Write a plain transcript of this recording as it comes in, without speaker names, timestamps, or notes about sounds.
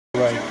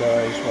Alright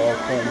guys,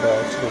 welcome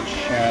back to the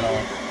channel.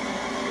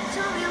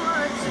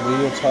 We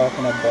are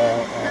talking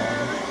about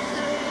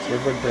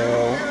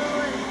Riverdale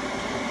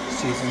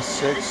Season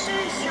 6,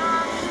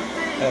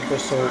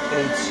 Episode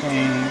 18.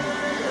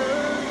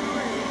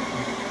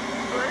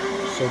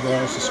 So go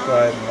and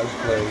subscribe and let's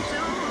play.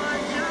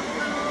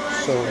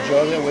 So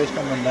Jughead wakes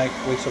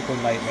up from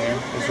a nightmare.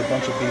 There's a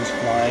bunch of bees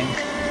flying.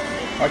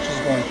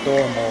 Archie's going Thor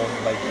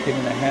mode, like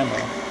hitting a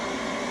hammer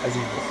as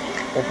he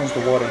opens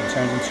the water and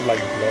turns into like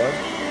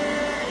blood.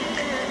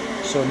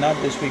 So not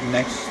this week,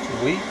 next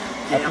week,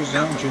 I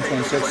presume, June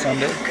 26th,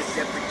 Sunday.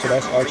 So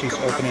that's Archie's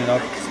opening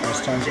up and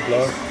it's turned to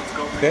blood.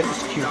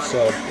 Betty's cute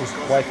self is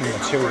wiping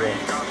material.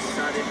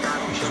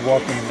 And she's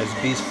walking and there's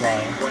bees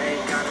flying.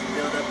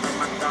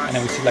 And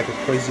then we see like a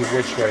crazy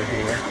witch right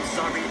here.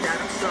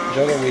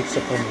 Jughead wakes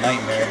up from a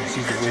nightmare and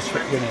sees the witch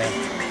hitting him.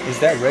 Is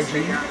that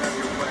Reggie?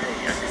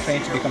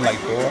 Trained to become like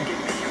Thor?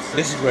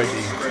 This is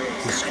Reggie,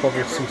 his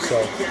corporate suit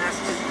self.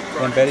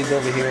 Then Betty's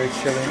over here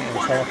chilling and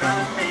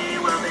talking.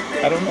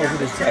 I don't know who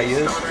this guy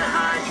is.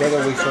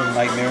 Jughead wakes up from a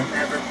nightmare.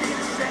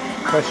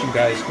 Question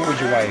guys, who would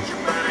you wife?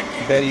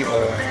 Betty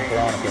or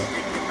Veronica?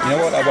 You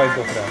know what? I wife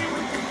both of them.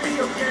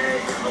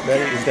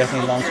 Betty is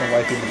definitely long-term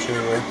wifey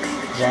material.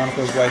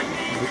 Veronica's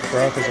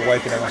a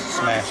wifey that wants to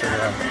smash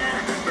everyone.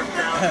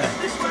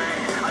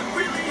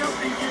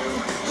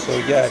 So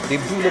yeah,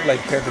 they do look like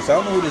characters. I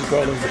don't know who this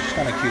girl is, but she's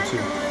kind of cute too.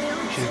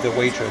 She's the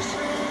waitress.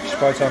 She's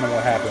probably telling them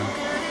what happened.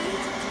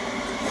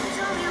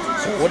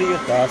 So what are your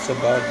thoughts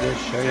about this?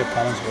 Share your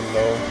comments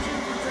below.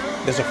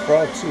 There's a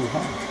frog too, huh?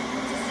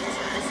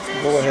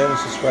 Go ahead and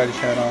subscribe to the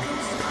channel.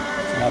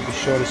 And I'll be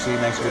sure to see you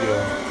next video.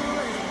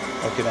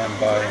 Okay then,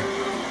 bye.